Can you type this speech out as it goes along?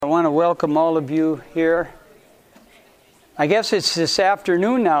want to welcome all of you here. I guess it's this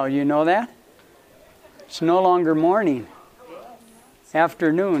afternoon now, you know that? It's no longer morning.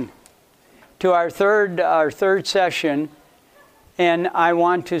 Afternoon. To our third session, and I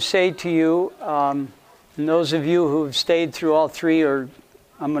want to say to you, and those of you who have stayed through all three, or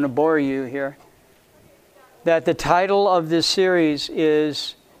I'm going to bore you here, that the title of this series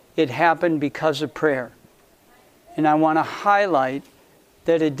is It Happened Because of Prayer. And I want to highlight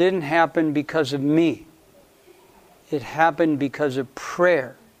that it didn't happen because of me. It happened because of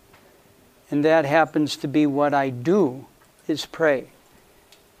prayer. And that happens to be what I do, is pray.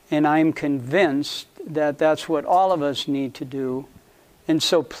 And I'm convinced that that's what all of us need to do. And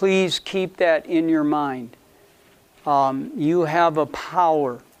so please keep that in your mind. You have a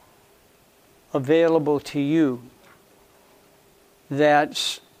power available to you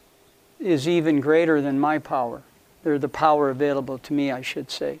that is even greater than my power. They're the power available to me, I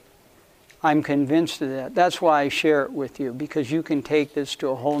should say. I'm convinced of that. That's why I share it with you, because you can take this to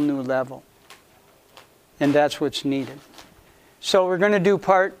a whole new level. And that's what's needed. So we're going to do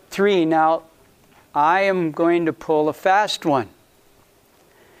part 3. Now, I am going to pull a fast one.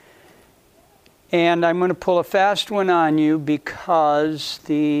 And I'm going to pull a fast one on you because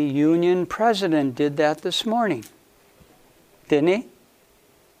the union president did that this morning. Didn't he?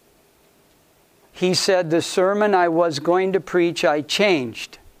 He said, the sermon I was going to preach, I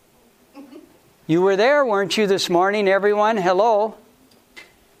changed. You were there, weren't you, this morning, everyone? Hello.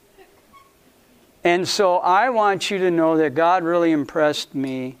 And so I want you to know that God really impressed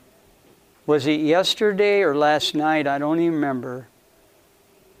me. Was it yesterday or last night? I don't even remember.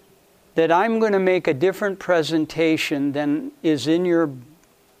 That I'm going to make a different presentation than is in your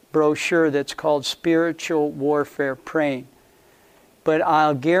brochure that's called Spiritual Warfare Praying. But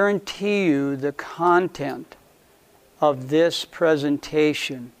I'll guarantee you the content of this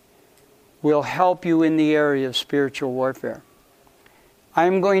presentation will help you in the area of spiritual warfare.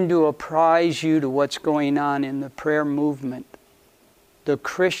 I'm going to apprise you to what's going on in the prayer movement, the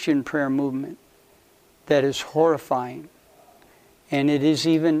Christian prayer movement, that is horrifying. And it is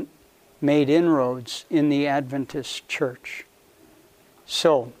even made inroads in the Adventist church.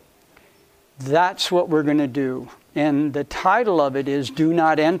 So, that's what we're going to do. And the title of it is Do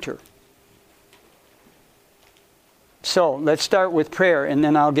Not Enter. So, let's start with prayer and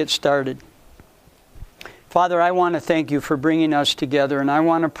then I'll get started. Father, I want to thank you for bringing us together, and I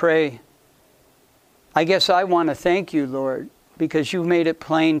want to pray. I guess I want to thank you, Lord, because you've made it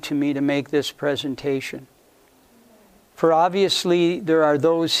plain to me to make this presentation. For obviously there are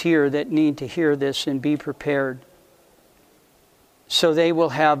those here that need to hear this and be prepared, so they will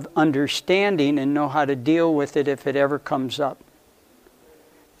have understanding and know how to deal with it if it ever comes up.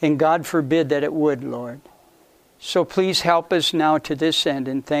 And God forbid that it would, Lord. So please help us now to this end,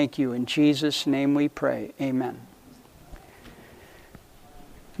 and thank you. In Jesus' name we pray. Amen.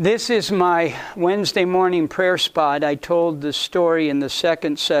 This is my Wednesday morning prayer spot. I told the story in the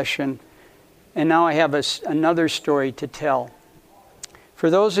second session, and now I have another story to tell.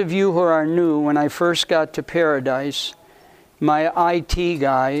 For those of you who are new, when I first got to Paradise, my IT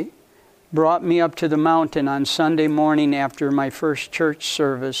guy brought me up to the mountain on Sunday morning after my first church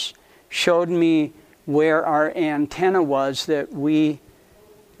service, showed me where our antenna was that we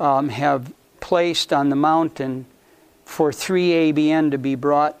have placed on the mountain for 3ABN to be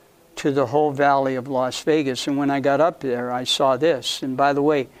brought to the whole valley of Las Vegas. And when I got up there, I saw this. And by the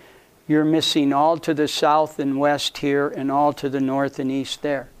way, you're missing all to the south and west here and all to the north and east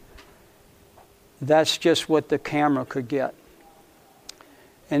there. That's just what the camera could get.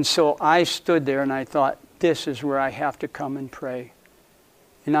 And so I stood there and I thought, this is where I have to come and pray.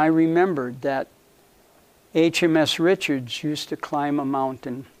 And I remembered that HMS Richards used to climb a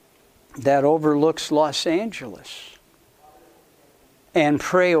mountain that overlooks Los Angeles and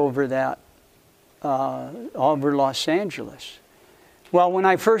pray over that, over Los Angeles. Well, when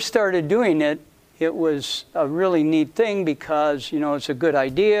I first started doing it, it was a really neat thing because, it's a good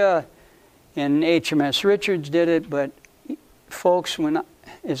idea, and HMS Richards did it, but folks,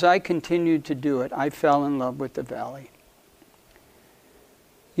 as I continued to do it, I fell in love with the valley.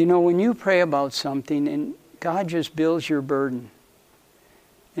 When you pray about something and God just builds your burden,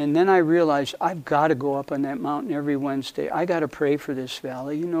 and then I realized I've got to go up on that mountain every Wednesday. I got to pray for this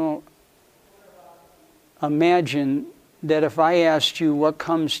valley. Imagine that if I asked you what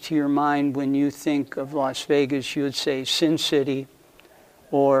comes to your mind when you think of Las Vegas, you would say Sin City,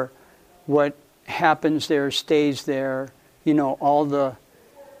 or what happens there stays there. All the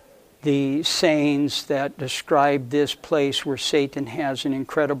sayings that describe this place where Satan has an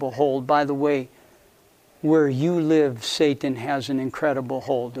incredible hold. By the way, where you live, Satan has an incredible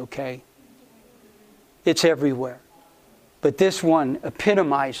hold, okay? It's everywhere. But this one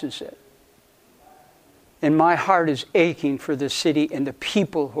epitomizes it. And my heart is aching for the city and the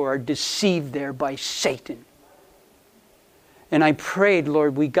people who are deceived there by Satan. And I prayed,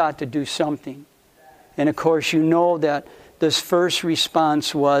 Lord, we got to do something. And of course, you know that this first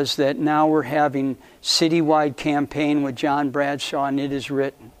response was that now we're having citywide campaign with John Bradshaw, and it is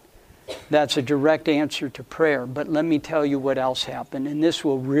written. That's a direct answer to prayer. But let me tell you what else happened, and this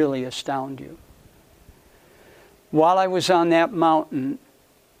will really astound you. While I was on that mountain,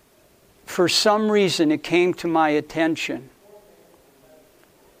 for some reason it came to my attention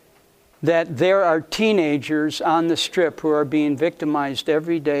that there are teenagers on the strip who are being victimized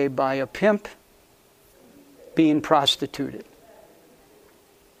every day by a pimp being prostituted.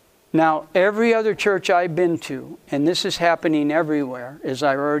 Now, every other church I've been to, and this is happening everywhere, as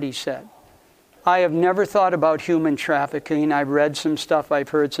I already said, I have never thought about human trafficking. I've read some stuff, I've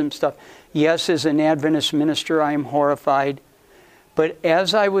heard some stuff. Yes, as an Adventist minister, I am horrified. But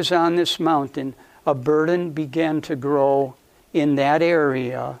as I was on this mountain, a burden began to grow in that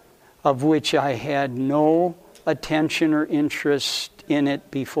area of which I had no attention or interest in it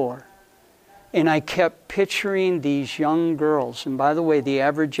before. And I kept picturing these young girls. And by the way, the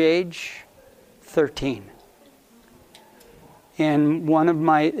average age, 13. And one of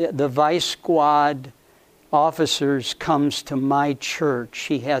the vice squad officers comes to my church.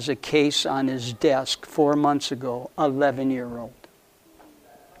 He has a case on his desk 4 months ago, 11-year-old,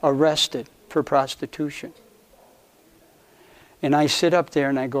 arrested for prostitution. And I sit up there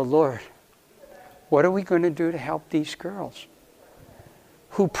and I go, Lord, what are we going to do to help these girls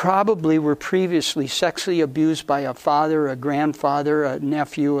who probably were previously sexually abused by a father, a grandfather, a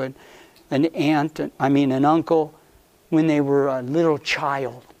nephew, an aunt, an uncle, when they were a little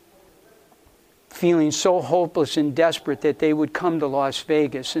child, feeling so hopeless and desperate that they would come to Las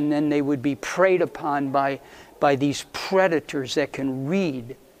Vegas and then they would be preyed upon by these predators that can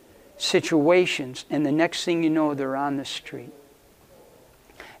read situations, and the next thing you know, they're on the street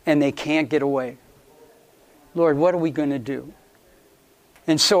and they can't get away. Lord, what are we going to do?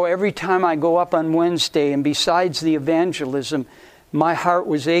 And so every time I go up on Wednesday, and besides the evangelism, my heart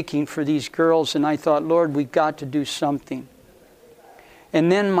was aching for these girls, and I thought, Lord, we've got to do something.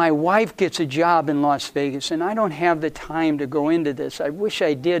 And then my wife gets a job in Las Vegas, and I don't have the time to go into this. I wish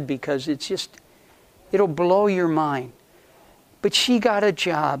I did, because it'll blow your mind. But she got a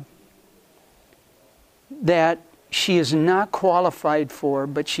job that she is not qualified for,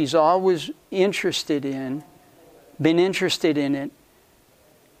 but she's always been interested in it.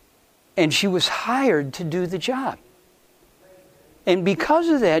 And she was hired to do the job. And because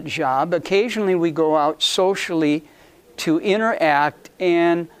of that job, occasionally we go out socially to interact,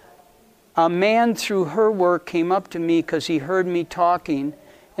 and a man through her work came up to me because he heard me talking,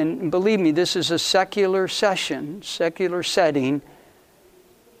 and believe me, this is a secular setting,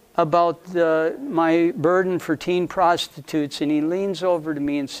 about my burden for teen prostitutes, and he leans over to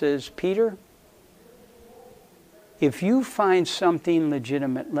me and says, Peter, if you find something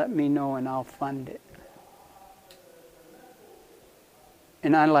legitimate, let me know and I'll fund it.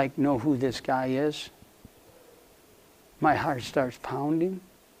 And I know who this guy is. My heart starts pounding.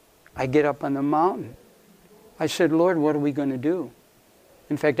 I get up on the mountain. I said, Lord, what are we going to do?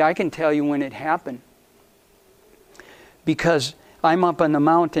 In fact, I can tell you when it happened. Because I'm up on the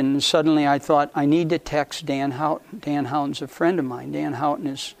mountain, and suddenly I thought, I need to text Dan Houghton. Dan Houghton's a friend of mine. Dan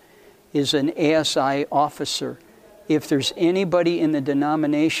Houghton is an ASI officer. If there's anybody in the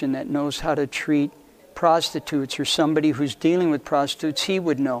denomination that knows how to treat prostitutes or somebody who's dealing with prostitutes, he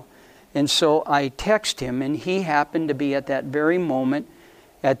would know. And so I text him, and he happened to be at that very moment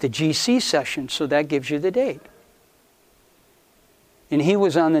at the GC session, so that gives you the date. And he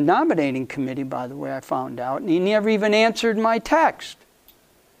was on the nominating committee, by the way, I found out, and he never even answered my text.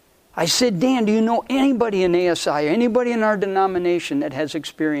 I said, Dan, do you know anybody in ASI, anybody in our denomination that has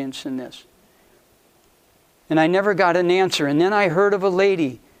experience in this? And I never got an answer. And then I heard of a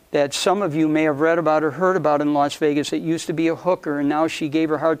lady that some of you may have read about or heard about in Las Vegas that used to be a hooker, and now she gave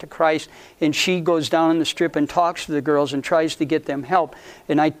her heart to Christ, and she goes down on the strip and talks to the girls and tries to get them help.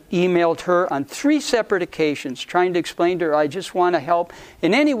 And I emailed her on 3 separate occasions trying to explain to her, I just want to help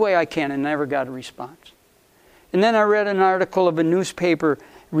in any way I can, and never got a response. And then I read an article of a newspaper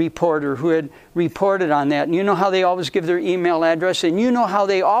reporter who had reported on that. And you know how they always give their email address, and you know how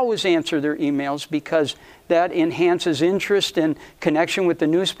they always answer their emails, because that enhances interest and connection with the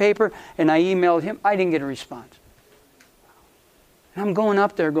newspaper. And I emailed him. I didn't get a response. And I'm going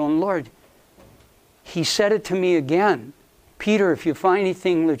up there going, Lord, he said it to me again. Peter, if you find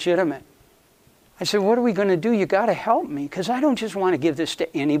anything legitimate. I said, what are we going to do? You got to help me, because I don't just want to give this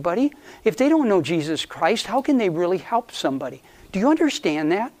to anybody. If they don't know Jesus Christ, how can they really help somebody? Do you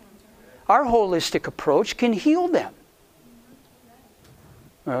understand that? Our holistic approach can heal them.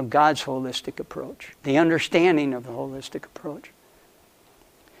 Well, God's holistic approach, the understanding of the holistic approach.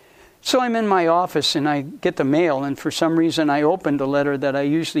 So I'm in my office and I get the mail, and for some reason I opened a letter that I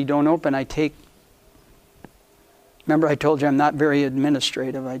usually don't open. Remember I told you I'm not very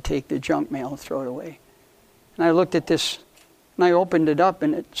administrative. I take the junk mail and throw it away. And I looked at this and I opened it up,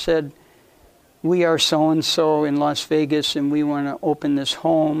 and it said, we are so-and-so in Las Vegas, and we want to open this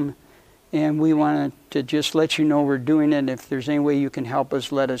home, and we want to just let you know we're doing it. If there's any way you can help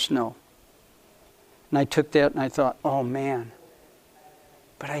us, let us know. And I took that and I thought, oh man.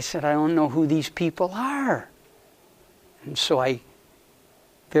 But I said, I don't know who these people are. And so I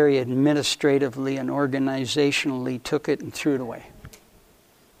very administratively and organizationally took it and threw it away.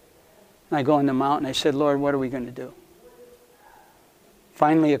 And I go on the mountain, I said, Lord, what are we going to do?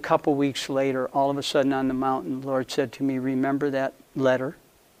 Finally, a couple weeks later, all of a sudden on the mountain, the Lord said to me, remember that letter?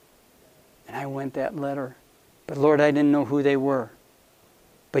 And I went, that letter. But Lord, I didn't know who they were.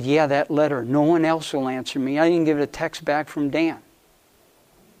 But yeah, that letter, no one else will answer me. I didn't get a text back from Dan.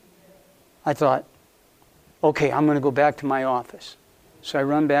 I thought, okay, I'm going to go back to my office. So I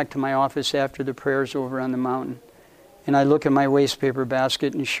run back to my office after the prayers over on the mountain. And I look at my waste paper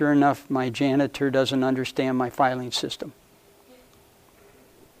basket, and sure enough, my janitor doesn't understand my filing system.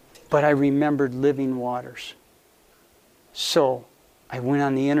 But I remembered Living Waters. So I went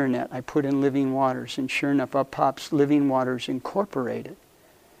on the internet, I put in Living Waters, and sure enough, up pops Living Waters Incorporated.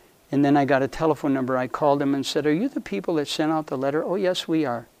 And then I got a telephone number. I called them and said, are you the people that sent out the letter? Oh, yes, we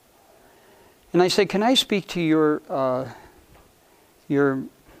are. And I said, can I speak to your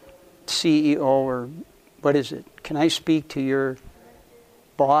CEO, or what is it? Can I speak to your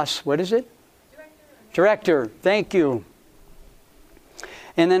boss? What is it? Director. Thank you.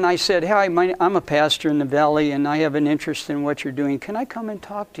 And then I said, hi, I'm a pastor in the valley, and I have an interest in what you're doing. Can I come and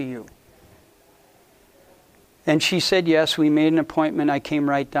talk to you? And she said, yes. We made an appointment. I came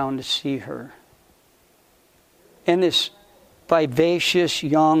right down to see her. And this vivacious,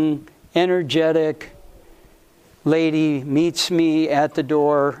 young, energetic lady meets me at the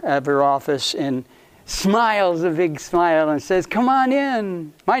door of her office and smiles a big smile and says, come on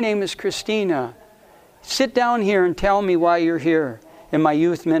in. My name is Christina. Sit down here and tell me why you're here. And my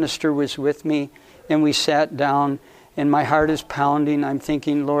youth minister was with me, and we sat down, and my heart is pounding. I'm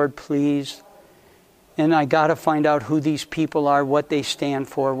thinking, Lord, please. And I got to find out who these people are, what they stand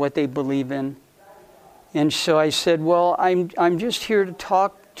for, what they believe in. And so I said, well, I'm just here to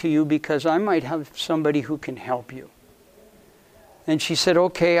talk to you because I might have somebody who can help you. And she said,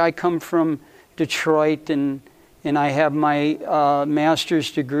 okay, I come from Detroit, and I have my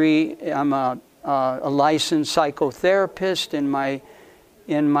master's degree. I'm a licensed psychotherapist, and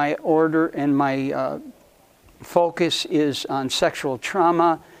my order and my focus is on sexual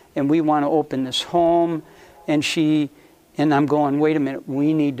trauma, and we want to open this home. And I'm going, wait a minute,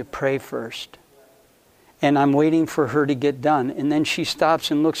 we need to pray first. And I'm waiting for her to get done. And then she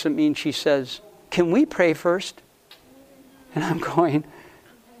stops and looks at me and she says, can we pray first? And I'm going,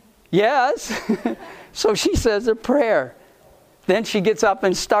 yes. So she says a prayer. Then she gets up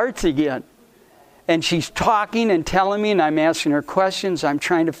and starts again. And she's talking and telling me, and I'm asking her questions. I'm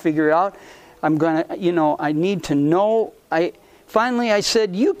trying to figure out. I'm going to, I need to know. Finally, I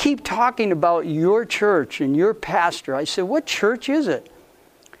said, you keep talking about your church and your pastor. I said, what church is it?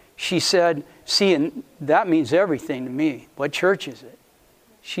 She said, see, and that means everything to me. What church is it?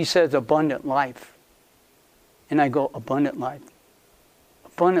 She says, Abundant Life. And I go, Abundant Life?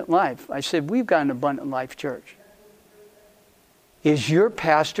 Abundant Life. I said, we've got an Abundant Life church. Is your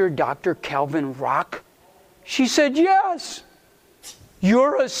pastor Dr. Calvin Rock? She said, yes.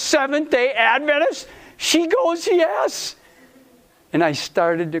 You're a Seventh-day Adventist? She goes, yes. And I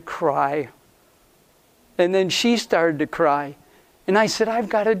started to cry. And then she started to cry. And I said, I've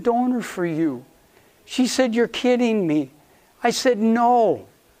got a donor for you. She said, you're kidding me. I said, no.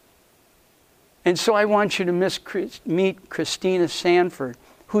 And so I want you to meet Christina Sanford,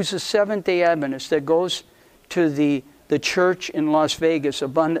 who's a Seventh-day Adventist that goes to the church in Las Vegas,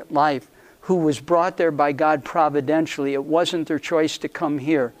 Abundant Life, who was brought there by God providentially. It wasn't their choice to come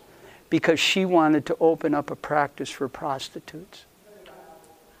here because she wanted to open up a practice for prostitutes.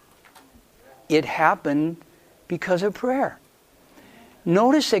 It happened because of prayer.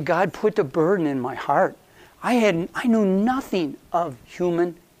 Notice that God put the burden in my heart. I knew nothing of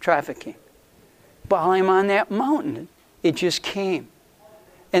human trafficking. But while I'm on that mountain, it just came.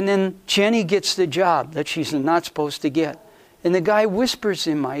 And then Jenny gets the job that she's not supposed to get. And the guy whispers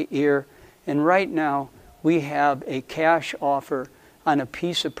in my ear, And right now, we have a cash offer on a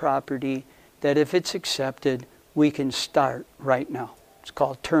piece of property that if it's accepted, we can start right now. It's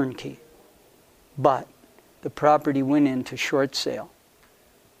called turnkey. But the property went into short sale.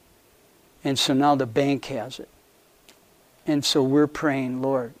 And so now the bank has it. And so we're praying,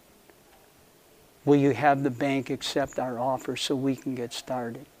 Lord, will you have the bank accept our offer so we can get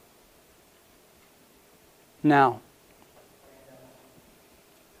started? Now,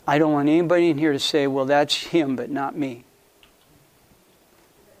 I don't want anybody in here to say, well, that's him, but not me.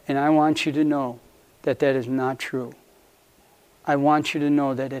 And I want you to know that that is not true. I want you to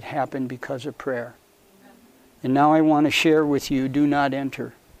know that it happened because of prayer. And now I want to share with you, do not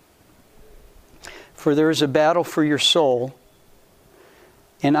enter. For there is a battle for your soul,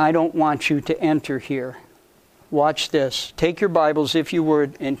 and I don't want you to enter here. Watch this. Take your Bibles, if you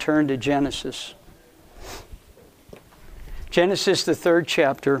would, and turn to Genesis. Genesis, the 3rd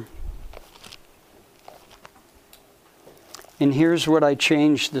chapter. And here's what I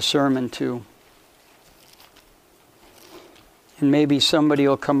changed the sermon to. And maybe somebody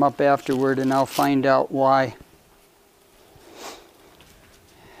will come up afterward and I'll find out why.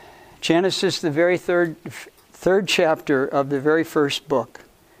 Genesis, the very third chapter of the very first book.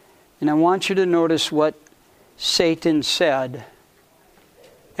 And I want you to notice what Satan said.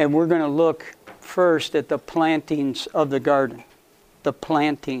 And we're going to look first at the plantings of the garden. The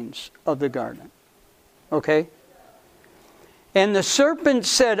plantings of the garden. Okay? And the serpent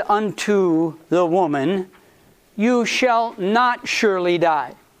said unto the woman, you shall not surely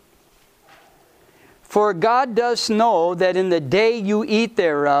die. For God does know that in the day you eat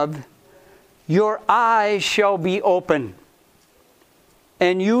thereof, your eyes shall be open,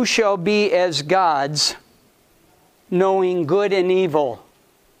 and you shall be as gods, knowing good and evil.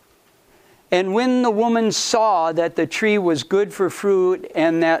 And when the woman saw that the tree was good for fruit,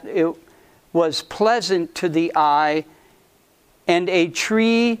 and that it was pleasant to the eye, and a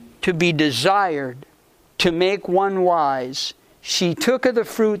tree to be desired, to make one wise, she took of the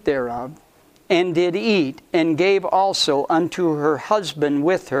fruit thereof, and did eat, and gave also unto her husband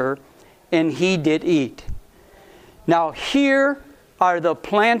with her, and he did eat. Now here are the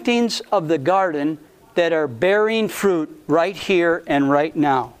plantings of the garden that are bearing fruit right here and right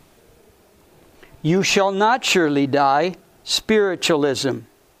now. You shall not surely die, spiritualism.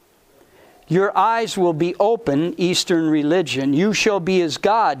 Your eyes will be open, Eastern religion. You shall be as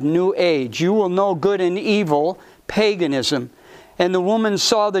God, New Age. You will know good and evil, paganism. And the woman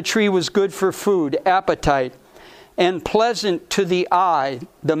saw the tree was good for food, appetite, and pleasant to the eye,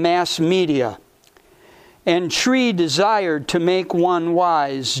 the mass media. And tree desired to make one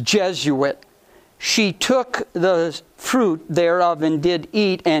wise, Jesuit. She took the fruit thereof and did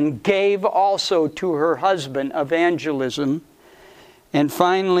eat, and gave also to her husband, evangelism. And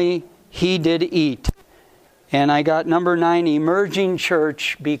finally, he did eat. And I got number 9, emerging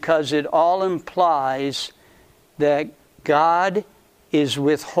church, because it all implies that God is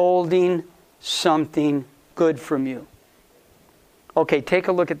withholding something good from you. Okay, take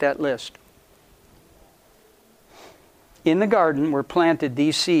a look at that list. In the garden were planted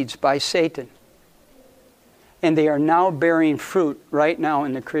these seeds by Satan. And they are now bearing fruit right now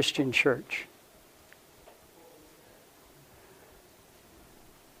in the Christian church.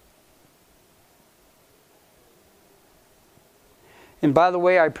 And by the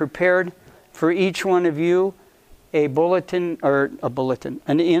way, I prepared for each one of you an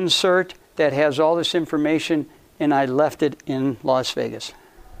insert that has all this information, and I left it in Las Vegas.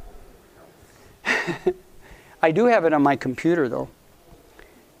 I do have it on my computer, though.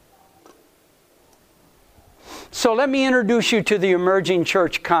 So let me introduce you to the emerging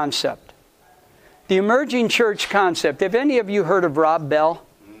church concept. The emerging church concept. Have any of you heard of Rob Bell?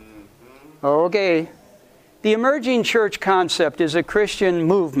 Okay. The emerging church concept is a Christian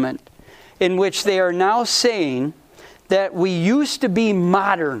movement in which they are now saying that we used to be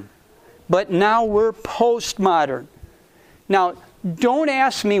modern, but now we're postmodern. Now, don't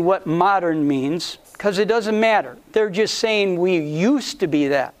ask me what modern means, because it doesn't matter. They're just saying we used to be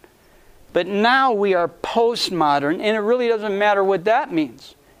that. But now we are postmodern, and it really doesn't matter what that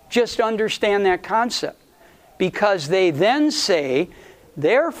means. Just understand that concept. Because they then say,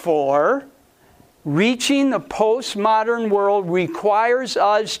 therefore, reaching the postmodern world requires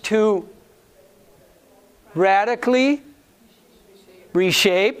us to radically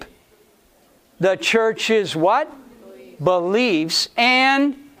reshape the church's what? Beliefs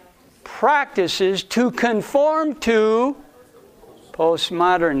and practices to conform to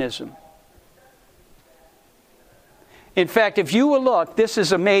postmodernism. In fact, if you will look, this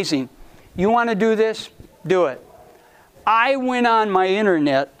is amazing. You want to do this? Do it. I went on my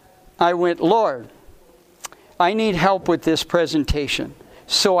internet I went, Lord, I need help with this presentation.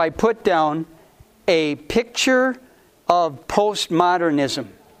 So I put down a picture of postmodernism.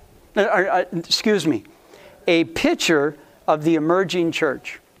 A picture of the emerging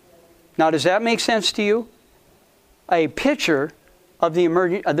church. Now, does that make sense to you? A picture of the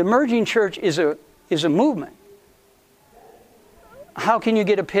emerging church is a movement. How can you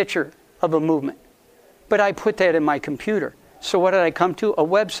get a picture of a movement? But I put that in my computer. So what did I come to? A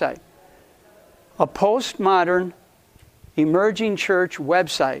website. A postmodern emerging church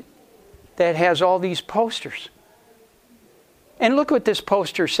website that has all these posters. And look what this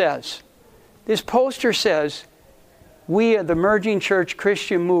poster says. This poster says, we are the emerging church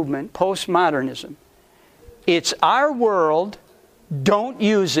Christian movement, postmodernism. It's our world, don't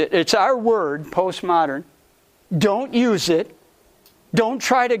use it. It's our word, postmodern. Don't use it. Don't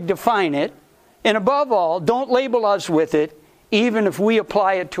try to define it. And above all, don't label us with it, even if we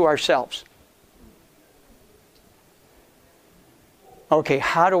apply it to ourselves. Okay,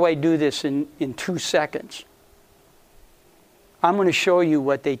 how do I do this in 2 seconds? I'm going to show you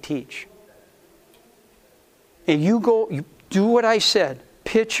what they teach. And you do what I said.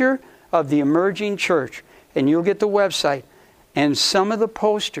 Picture of the emerging church. And you'll get the website. And some of the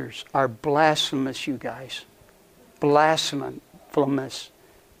posters are blasphemous, you guys. Blasphemous.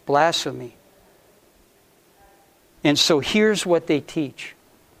 Blasphemy. And so here's what they teach.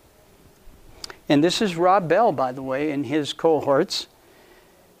 And this is Rob Bell, by the way, and his cohorts.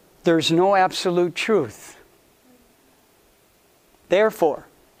 There's no absolute truth. Therefore,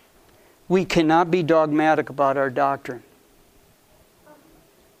 we cannot be dogmatic about our doctrine.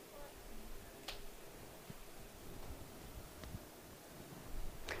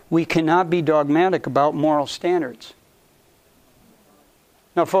 We cannot be dogmatic about moral standards.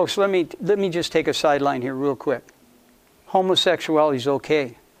 Now, folks, let me just take a sideline here real quick. Homosexuality is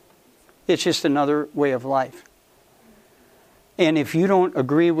okay. It's just another way of life. And if you don't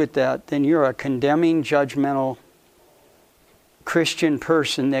agree with that, then you're a condemning, judgmental Christian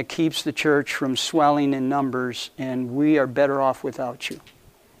person that keeps the church from swelling in numbers, and we are better off without you.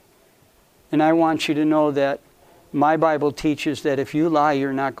 And I want you to know that my Bible teaches that if you lie,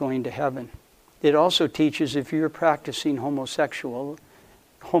 you're not going to heaven. It also teaches if you're practicing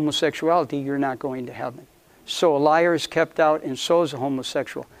homosexuality, you're not going to heaven. So a liar is kept out, and so is a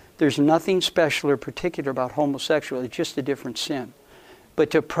homosexual. There's nothing special or particular about homosexuality. It's just a different sin. But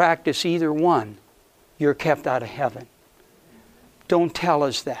to practice either one, you're kept out of heaven. Don't tell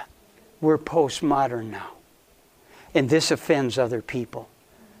us that. We're postmodern now. And this offends other people.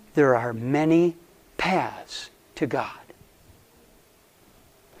 There are many paths to God.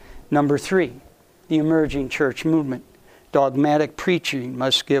 Number 3, the emerging church movement. Dogmatic preaching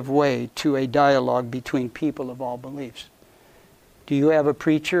must give way to a dialogue between people of all beliefs. Do you have a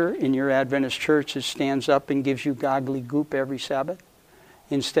preacher in your Adventist church that stands up and gives you goggly goop every Sabbath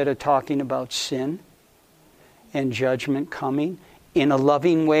instead of talking about sin and judgment coming in a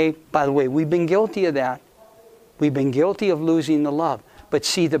loving way? By the way, we've been guilty of that. We've been guilty of losing the love. But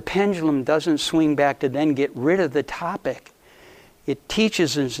see, the pendulum doesn't swing back to then get rid of the topic. It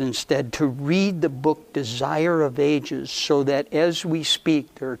teaches us instead to read the book Desire of Ages so that as we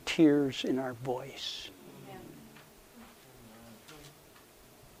speak, there are tears in our voice.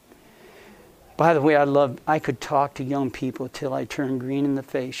 By the way, I could talk to young people till I turn green in the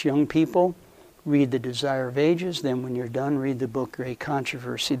face. Young people, read the Desire of Ages. Then when you're done, read the book Great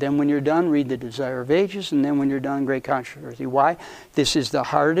Controversy. Then when you're done, read the Desire of Ages. And then when you're done, Great Controversy. Why? This is the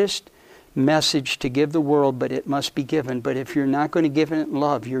hardest message to give the world, but it must be given. But if you're not going to give it in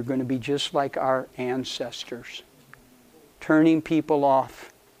love, you're going to be just like our ancestors, turning people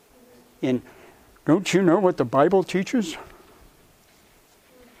off. Don't you know what the Bible teaches?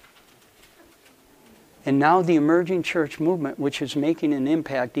 And now the emerging church movement, which is making an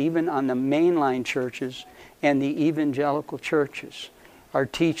impact even on the mainline churches and the evangelical churches, are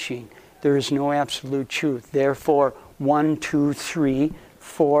teaching there is no absolute truth. Therefore, 1, 2, 3,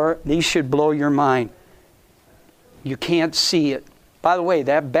 4, these should blow your mind. You can't see it. By the way,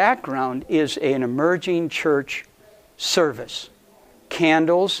 that background is an emerging church service.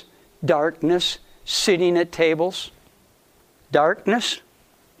 Candles, darkness, sitting at tables. Darkness.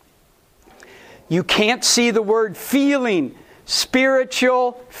 You can't see the word feeling.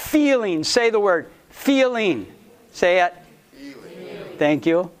 Spiritual feeling. Say the word feeling. Say it. Feeling. Thank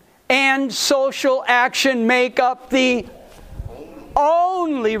you. And social action make up the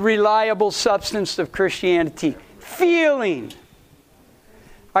only reliable substance of Christianity. Feeling.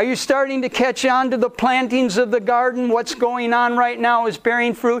 Are you starting to catch on to the plantings of the garden? What's going on right now is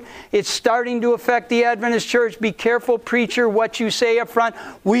bearing fruit. It's starting to affect the Adventist church. Be careful, preacher, what you say up front.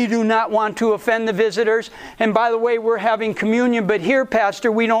 We do not want to offend the visitors. And by the way, we're having communion, but here,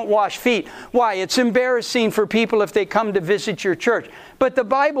 Pastor, we don't wash feet. Why? It's embarrassing for people if they come to visit your church. But the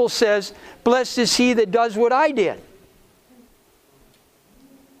Bible says, blessed is he that does what I did.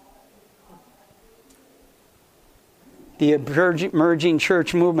 The emerging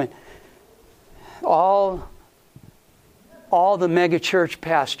church movement. All the mega church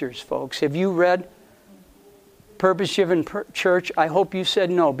pastors, folks. Have you read Purpose Driven Church? I hope you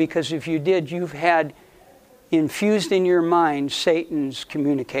said no, because if you did, you've had infused in your mind Satan's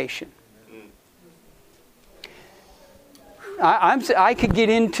communication. I could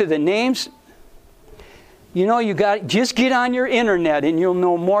get into the names. You know, just get on your internet and you'll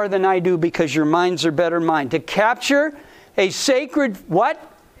know more than I do, because your minds are better mine. To capture a sacred, what?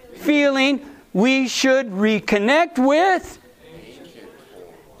 Feeling we should reconnect with.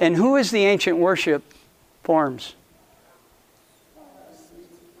 And who is the ancient worship forms?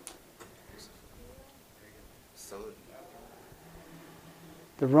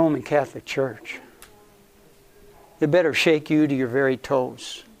 The Roman Catholic Church. They better shake you to your very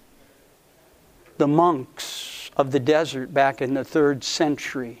toes. The monks of the desert back in the 3rd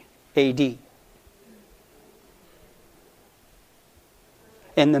century A.D.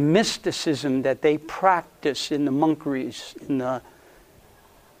 And the mysticism that they practice in the monkeries,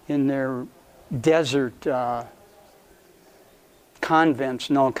 in their desert convents.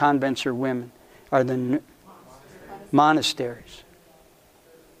 No, convents are women. Are the monasteries.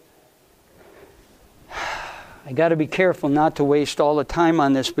 I got to be careful not to waste all the time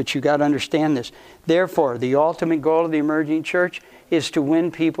on this, but you got to understand this. Therefore, the ultimate goal of the emerging church is to win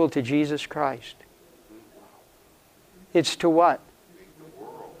people to Jesus Christ. It's to what?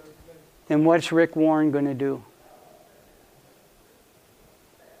 And what's Rick Warren going to do?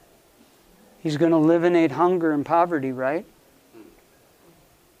 He's going to eliminate hunger and poverty, right?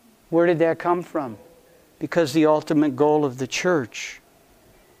 Where did that come from? Because the ultimate goal of the church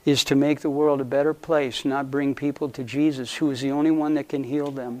is to make the world a better place, not bring people to Jesus, who is the only one that can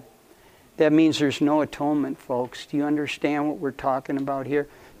heal them. That means there's no atonement, folks. Do you understand what we're talking about here?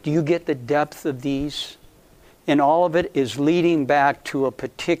 Do you get the depth of these? And all of it is leading back to a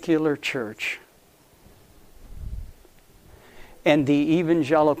particular church. And the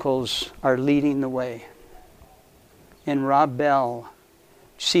evangelicals are leading the way. And Rob Bell,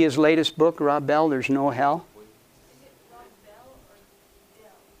 see his latest book, Rob Bell, There's No Hell? Is it Rob Bell or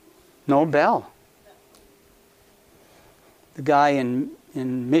Dell? No, Bell. The guy in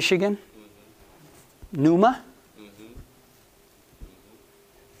Michigan, Numa.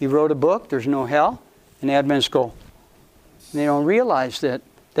 He wrote a book, There's No Hell. And Adventists go, they don't realize that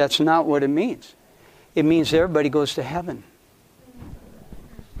that's not what it means. It means everybody goes to heaven.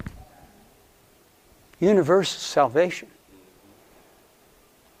 Universal salvation.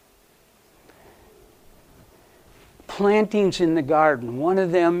 Plantings in the garden. One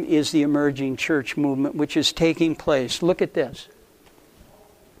of them is the emerging church movement, which is taking place. Look at this.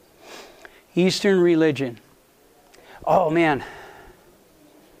 Eastern religion. Oh, man.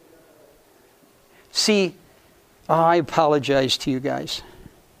 See, I apologize to you guys.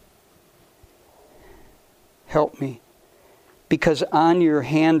 Help me. Because on your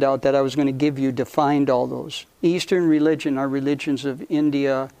handout that I was going to give you defined all those. Eastern religion are religions of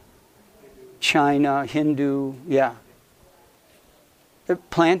India, China, Hindu, yeah. The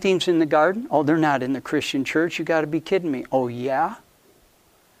plantings in the garden? Oh, they're not in the Christian church. You got to be kidding me. Oh, yeah?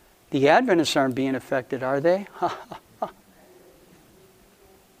 The Adventists aren't being affected, are they?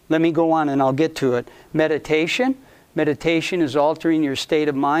 Let me go on and I'll get to it. Meditation. Meditation is altering your state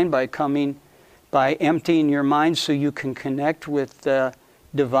of mind by emptying your mind so you can connect with the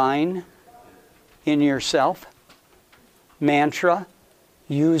divine in yourself. Mantra.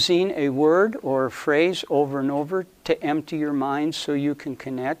 Using a word or a phrase over and over to empty your mind so you can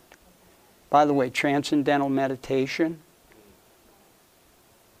connect. By the way, transcendental meditation.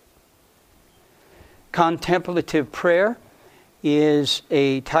 Contemplative prayer is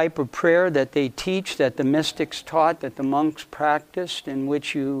a type of prayer that they teach, that the mystics taught, that the monks practiced, in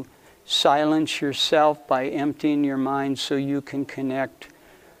which you silence yourself by emptying your mind so you can connect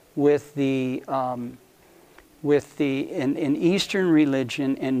with in Eastern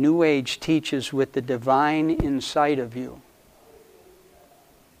religion and New Age teaches with the divine inside of you.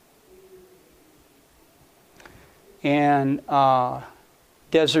 And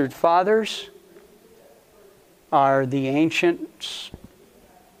Desert Fathers are the ancients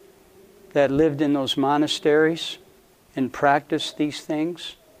that lived in those monasteries and practiced these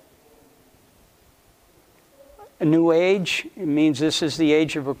things. a new age. It means this is the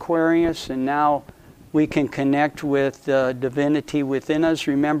age of Aquarius, and now we can connect with the divinity within us.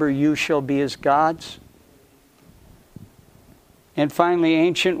 Remember, you shall be as gods. And finally,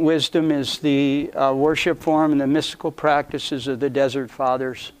 ancient wisdom is the worship form and the mystical practices of the Desert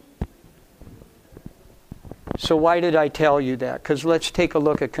Fathers. So why did I tell you that? Because let's take a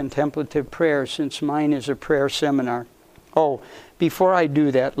look at contemplative prayer, since mine is a prayer seminar. Oh, before I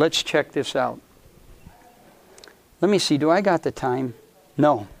do that, let's check this out. Let me see, do I got the time?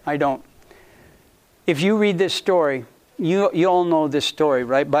 No, I don't. If you read this story, you all know this story,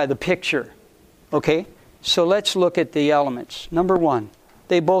 right? By the picture. Okay? So let's look at the elements. Number 1,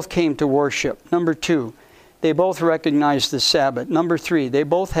 they both came to worship. Number 2, they both recognized the Sabbath. Number 3, they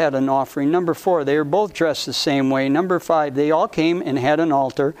both had an offering. Number 4, they were both dressed the same way. Number 5, they all came and had an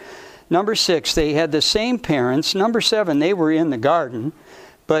altar. Number 6, they had the same parents. Number 7, they were in the garden.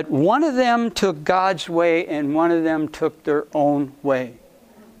 But one of them took God's way and one of them took their own way.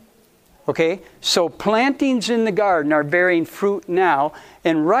 Okay? So plantings in the garden are bearing fruit now.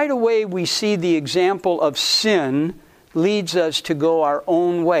 And right away we see the example of sin leads us to go our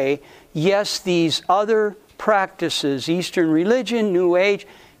own way. Yes, these other practices, Eastern religion, New Age,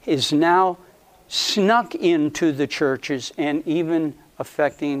 is now snuck into the churches and even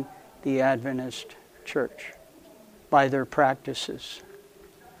affecting the Adventist church by their practices.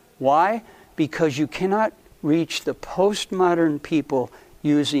 Why? Because you cannot reach the postmodern people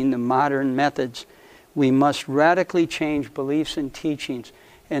using the modern methods. We must radically change beliefs and teachings.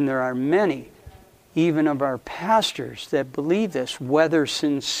 And there are many, even of our pastors, that believe this, whether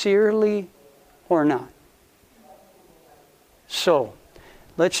sincerely or not. So,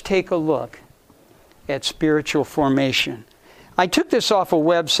 let's take a look at spiritual formation. I took this off a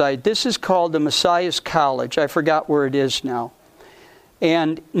website. This is called the Messiah's College. I forgot where it is now.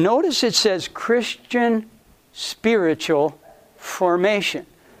 And notice it says Christian spiritual formation.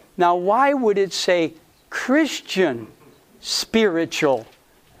 Now, why would it say Christian spiritual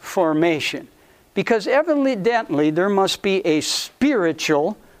formation? Because evidently there must be a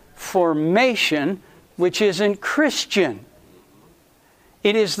spiritual formation which isn't Christian.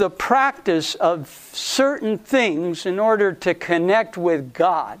 It is the practice of certain things in order to connect with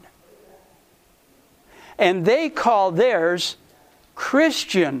God. And they call theirs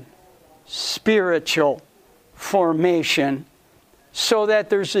Christian spiritual formation, so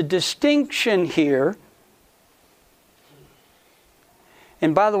that there's a distinction here.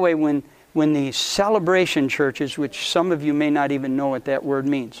 And by the way, when the celebration churches, which some of you may not even know what that word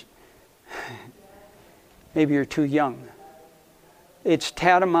means, maybe you're too young. It's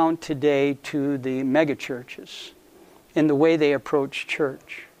tantamount today to the megachurches in the way they approach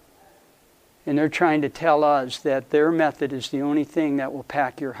church. And they're trying to tell us that their method is the only thing that will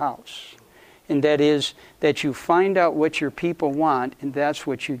pack your house. And that is that you find out what your people want, and that's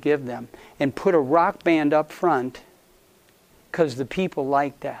what you give them. And put a rock band up front, because the people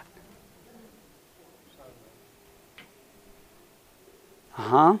like that.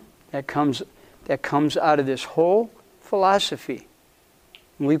 That comes out of this whole philosophy.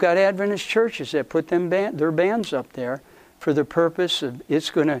 And we've got Adventist churches that put their bands up there for the purpose of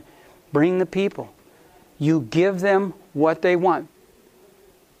it's going to bring the people. You give them what they want.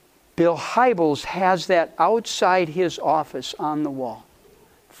 Bill Hybels has that outside his office on the wall.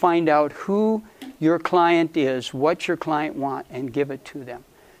 Find out who your client is, what your client wants, and give it to them.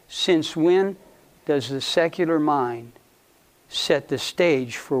 Since when does the secular mind set the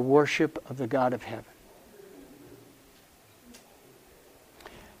stage for worship of the God of heaven?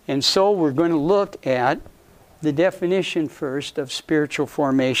 And so we're going to look at the definition first of spiritual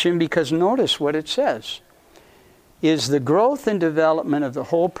formation, because notice what it says. Is the growth and development of the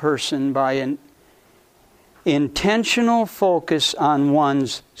whole person by an intentional focus on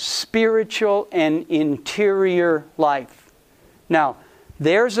one's spiritual and interior life. Now,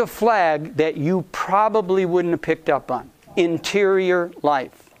 there's a flag that you probably wouldn't have picked up on. Interior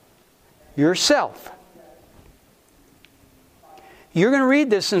life. Yourself. You're going to read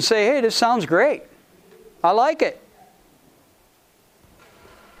this and say, hey, this sounds great. I like it.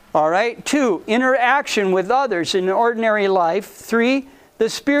 All right. 2, interaction with others in ordinary life. 3, the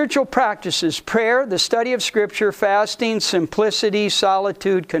spiritual practices, prayer, the study of Scripture, fasting, simplicity,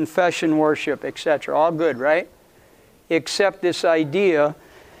 solitude, confession, worship, etc. All good, right? Except this idea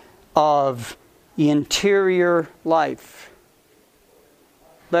of interior life.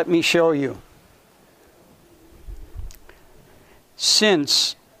 Let me show you.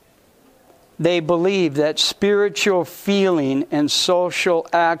 Since they believe that spiritual feeling and social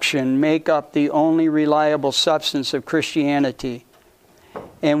action make up the only reliable substance of Christianity,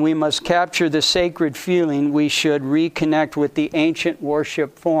 and we must capture the sacred feeling, we should reconnect with the ancient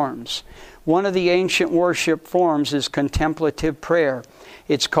worship forms. One of the ancient worship forms is contemplative prayer.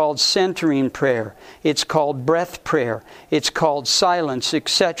 It's called centering prayer. It's called breath prayer. It's called silence,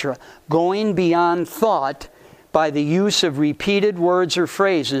 etc. Going beyond thought by the use of repeated words or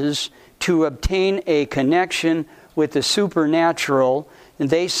phrases to obtain a connection with the supernatural. And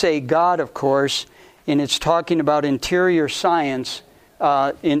they say God, of course, and it's talking about interior silence.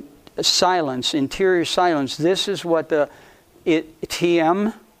 Interior silence. This is what the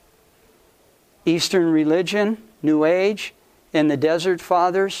TM, Eastern religion, New Age, and the Desert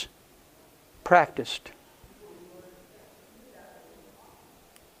Fathers practiced.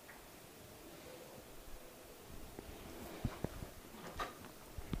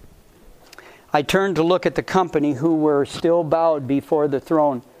 I turned to look at the company who were still bowed before the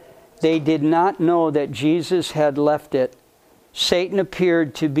throne. They did not know that Jesus had left it. Satan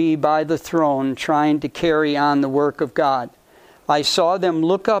appeared to be by the throne, trying to carry on the work of God. I saw them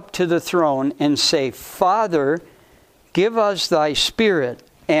look up to the throne and say, Father, give us thy Spirit.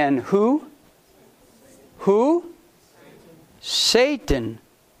 And who? Who? Satan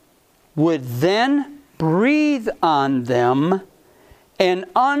would then breathe on them an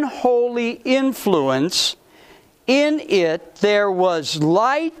unholy influence. In it there was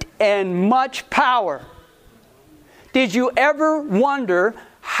light and much power. Did you ever wonder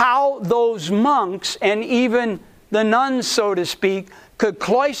how those monks and even the nuns, so to speak, could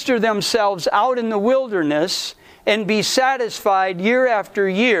cloister themselves out in the wilderness and be satisfied year after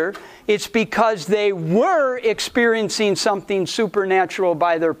year? It's because they were experiencing something supernatural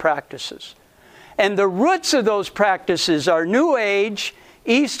by their practices. And the roots of those practices are New Age,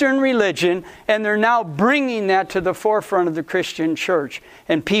 Eastern religion, and they're now bringing that to the forefront of the Christian church.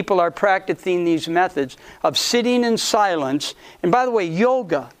 And people are practicing these methods of sitting in silence. And by the way,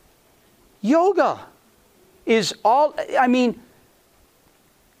 yoga is all,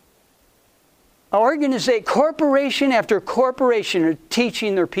 corporation after corporation are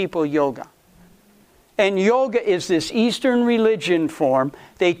teaching their people yoga. And yoga is this Eastern religion form.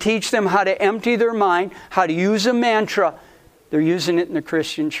 They teach them how to empty their mind, how to use a mantra. They're using it in the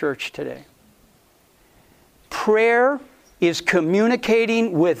Christian church today. Prayer is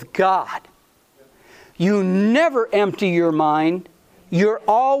communicating with God. You never empty your mind. You're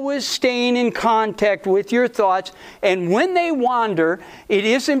always staying in contact with your thoughts. And when they wander, it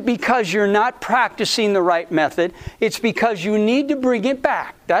isn't because you're not practicing the right method. It's because you need to bring it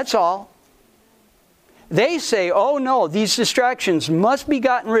back. That's all. They say, oh no, these distractions must be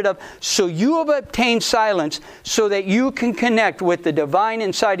gotten rid of, so you have obtained silence so that you can connect with the divine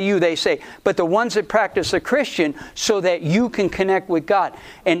inside of you, they say. But the ones that practice a Christian, so that you can connect with God.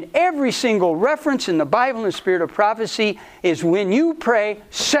 And every single reference in the Bible in the spirit of prophecy is when you pray,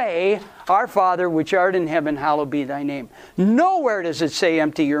 say, Our Father which art in heaven, hallowed be thy name. Nowhere does it say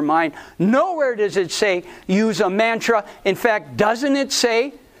empty your mind. Nowhere does it say use a mantra. In fact, doesn't it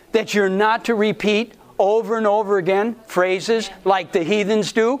say that you're not to repeat over and over again phrases like the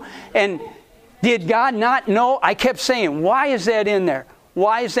heathens do? And did God not know? I kept saying, why is that in there?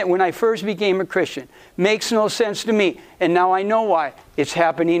 Why is that? When I first became a Christian, makes no sense to me. And now I know why. It's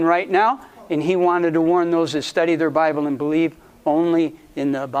happening right now. And He wanted to warn those that study their Bible and believe only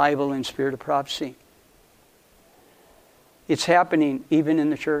in the Bible and spirit of prophecy. It's happening even in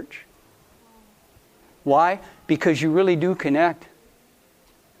the church. Why? Because you really do connect.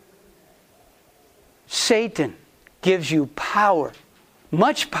 Satan gives you power,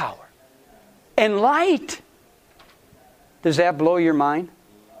 much power, and light. Does that blow your mind?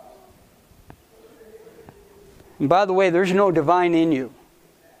 And by the way, there's no divine in you.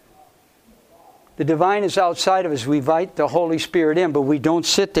 The divine is outside of us. We invite the Holy Spirit in, but we don't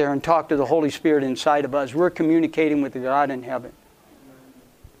sit there and talk to the Holy Spirit inside of us. We're communicating with the God in heaven.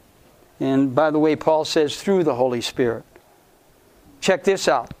 And by the way, Paul says through the Holy Spirit. Check this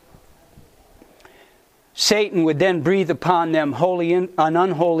out. Satan would then breathe upon them an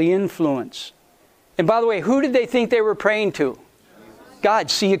unholy influence. And by the way, who did they think they were praying to? God.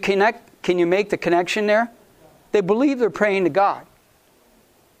 See, you connect? Can you make the connection there? They believe they're praying to God.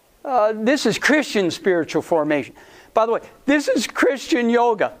 This is Christian spiritual formation. By the way, this is Christian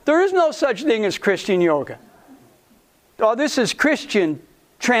yoga. There is no such thing as Christian yoga. Oh, this is Christian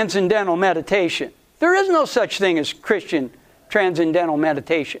transcendental meditation. There is no such thing as Christian transcendental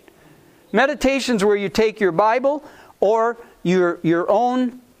meditation. Meditation's where you take your Bible or your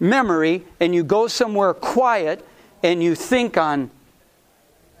own memory and you go somewhere quiet and you think on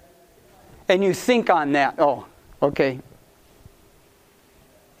that. Oh, okay.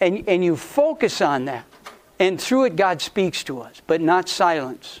 And you focus on that. And through it, God speaks to us, but not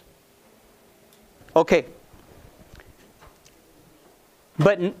silence. Okay.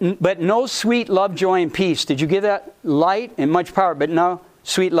 But no sweet love, joy, and peace. Did you get that? Light and much power, but no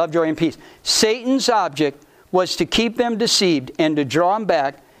sweet love, joy, and peace. Satan's object was to keep them deceived and to draw them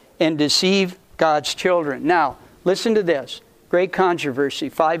back and deceive God's children. Now, listen to this. Great controversy,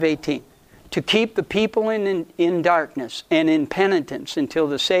 5:18. To keep the people in darkness and in penitence until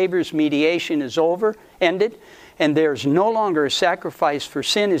the Savior's mediation is ended, and there's no longer a sacrifice for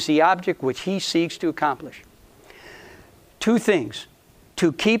sin is the object which he seeks to accomplish. Two things.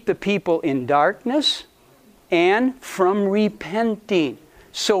 To keep the people in darkness and from repenting.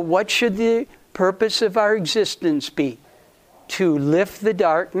 So what should the purpose of our existence be? To lift the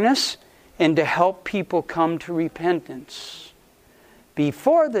darkness and to help people come to repentance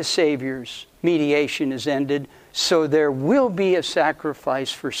before the Savior's mediation is ended, so there will be a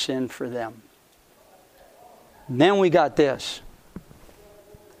sacrifice for sin for them. Then we got this.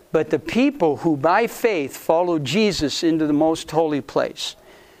 But the people who by faith followed Jesus into the most holy place,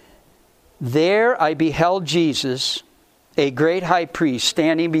 there I beheld Jesus, a great high priest,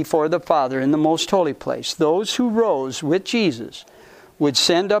 standing before the Father in the most holy place. Those who rose with Jesus would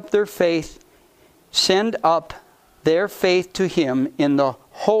send up their faith to him in the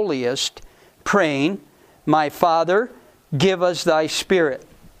holiest, praying, "My Father, give us thy Spirit."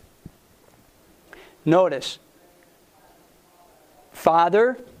 Notice,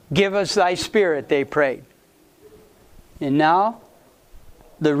 "Father, give us thy Spirit," they prayed. And now,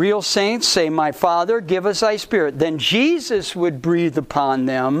 the real saints say, "My Father, give us thy Spirit." Then Jesus would breathe upon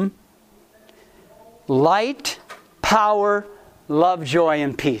them light, power, love, joy,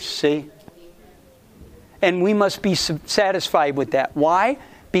 and peace. See? And we must be satisfied with that. Why?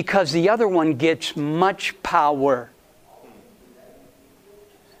 Because the other one gets much power.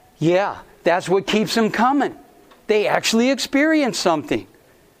 Yeah, that's what keeps them coming. They actually experience something.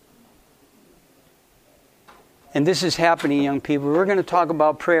 And this is happening, young people. We're going to talk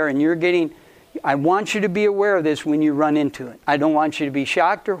about prayer, and I want you to be aware of this when you run into it. I don't want you to be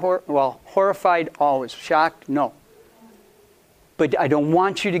shocked or horrified always. Shocked? No. But I don't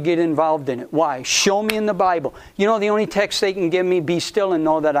want you to get involved in it. Why? Show me in the Bible. You know the only text they can give me, "Be still and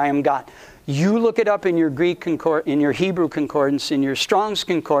know that I am God." You look it up in your in your Hebrew concordance, in your Strong's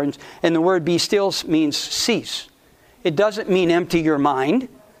concordance, and the word "be still" means cease. It doesn't mean empty your mind.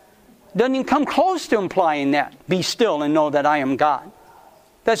 It doesn't even come close to implying that. Be still and know that I am God.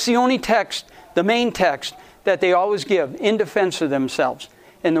 That's the only text, the main text, that they always give in defense of themselves.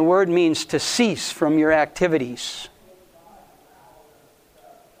 And the word means to cease from your activities.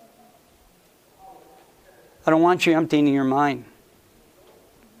 I don't want you emptying your mind.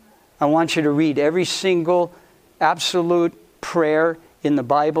 I want you to read every single absolute prayer in the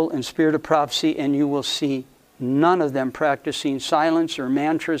Bible and Spirit of Prophecy, and you will see none of them practicing silence or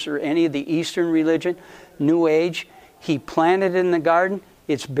mantras or any of the Eastern religion, New Age. He planted it in the garden.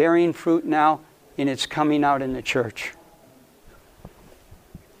 It's bearing fruit now, and it's coming out in the church.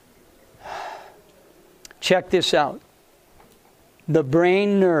 Check this out. The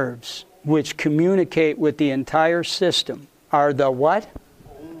brain nerves, which communicate with the entire system, are the what?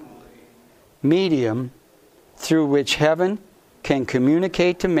 Medium through which heaven can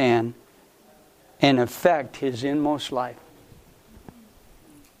communicate to man and affect his inmost life.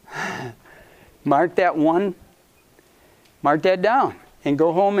 Mark that down, and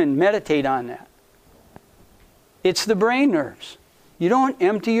go home and meditate on that. It's the brain nerves. You don't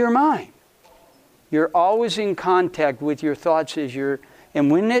empty your mind. You're always in contact with your thoughts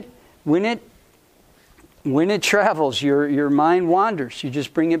and when it travels, your mind wanders. You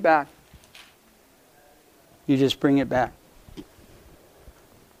just bring it back. You just bring it back.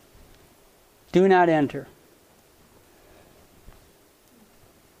 Do not enter.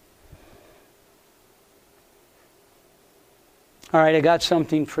 All right, I got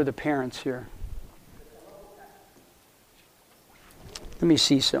something for the parents here. Let me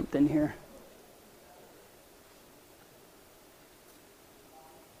see something here.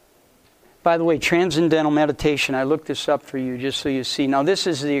 By the way, transcendental meditation, I looked this up for you just so you see. Now, this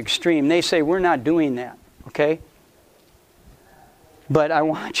is the extreme. They say we're not doing that, okay? But I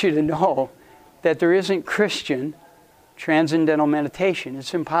want you to know that there isn't Christian transcendental meditation.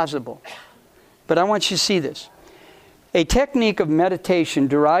 It's impossible. But I want you to see this. A technique of meditation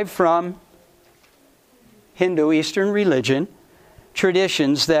derived from Hindu Eastern religion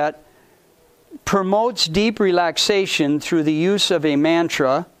traditions that promotes deep relaxation through the use of a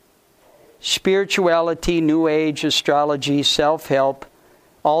mantra, spirituality, New Age, astrology, self-help,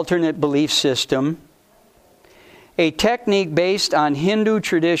 alternate belief system. A technique based on Hindu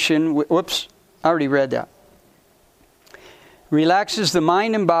tradition. Whoops, I already read that. Relaxes the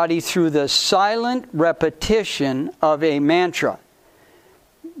mind and body through the silent repetition of a mantra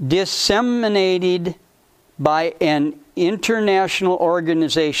disseminated by an international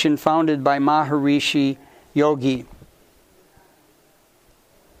organization founded by Maharishi Yogi.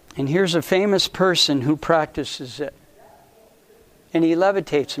 And here's a famous person who practices it. And he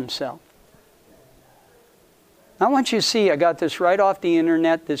levitates himself. I want you to see, I got this right off the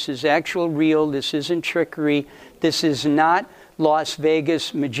internet. This is actual real. This isn't trickery. This is not Las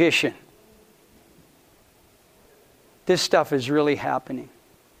Vegas magician. This stuff is really happening.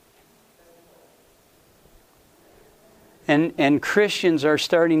 And Christians are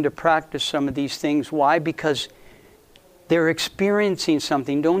starting to practice some of these things. Why? Because they're experiencing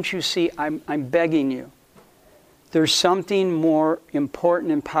something. Don't you see? I'm begging you. There's something more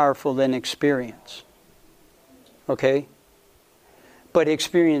important and powerful than experience. Okay? But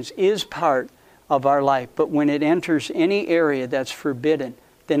experience is part of our life. But when it enters any area that's forbidden,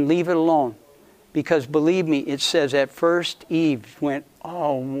 then leave it alone. Because believe me, it says at first Eve went,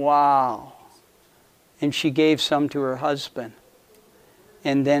 oh, wow. And she gave some to her husband.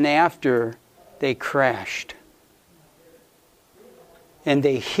 And then after, they crashed. And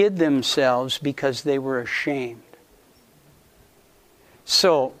they hid themselves because they were ashamed.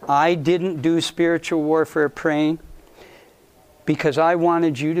 So, I didn't do spiritual warfare praying because I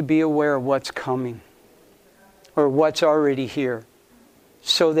wanted you to be aware of what's coming or what's already here,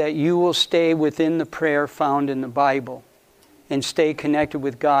 so that you will stay within the prayer found in the Bible and stay connected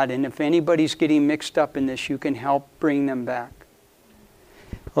with God. And if anybody's getting mixed up in this, you can help bring them back.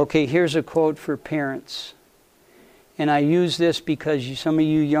 Okay, here's a quote for parents. And I use this because some of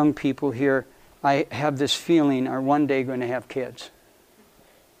you young people here, I have this feeling, are one day going to have kids.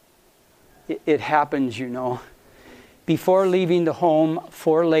 It happens, you know. Before leaving the home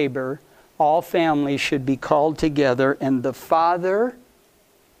for labor, all families should be called together, and the father,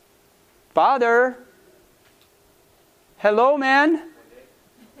 hello, man.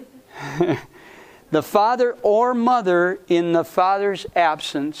 The father or mother, in the father's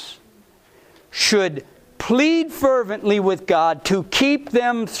absence, should plead fervently with God to keep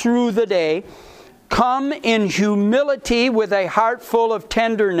them through the day, come in humility with a heart full of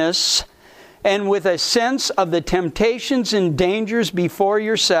tenderness, and with a sense of the temptations and dangers before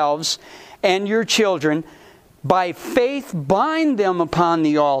yourselves and your children, by faith bind them upon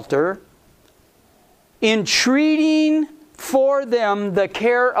the altar, entreating for them the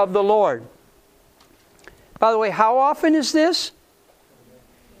care of the Lord. By the way, how often is this?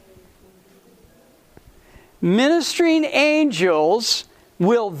 Ministering angels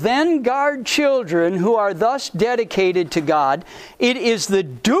will then guard children who are thus dedicated to God. It is the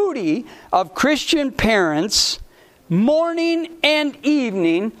duty of Christian parents, morning and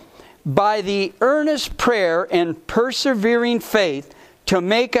evening, by the earnest prayer and persevering faith, to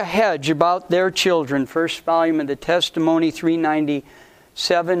make a hedge about their children. First volume of the Testimony,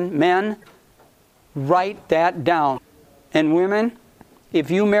 397. Men, write that down. And women,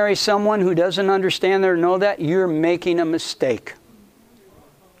 if you marry someone who doesn't understand that or know that, you're making a mistake.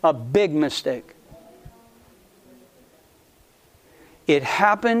 A big mistake. It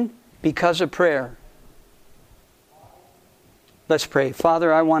happened because of prayer. Let's pray.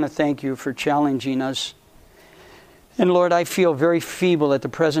 Father, I want to thank you for challenging us. And Lord, I feel very feeble at the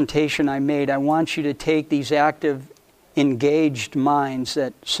presentation I made. I want you to take these active, engaged minds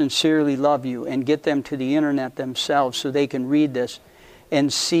that sincerely love you and get them to the internet themselves so they can read this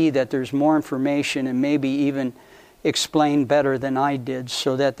and see that there's more information and maybe even explain better than I did,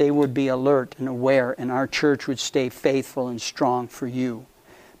 so that they would be alert and aware and our church would stay faithful and strong for you.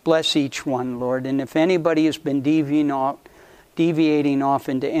 Bless each one, Lord. And if anybody has been deviating off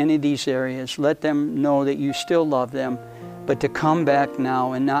into any of these areas, let them know that you still love them, but to come back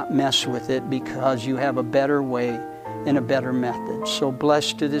now and not mess with it, because you have a better way and a better method. So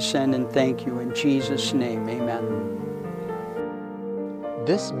bless to this end, and thank you. In Jesus' name, amen.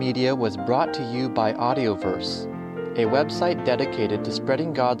 This media was brought to you by Audioverse, a website dedicated to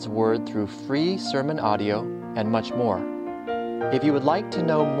spreading God's Word through free sermon audio and much more. If you would like to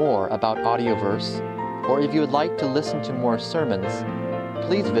know more about Audioverse, or if you would like to listen to more sermons,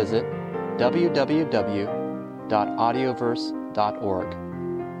 please visit www.audioverse.org.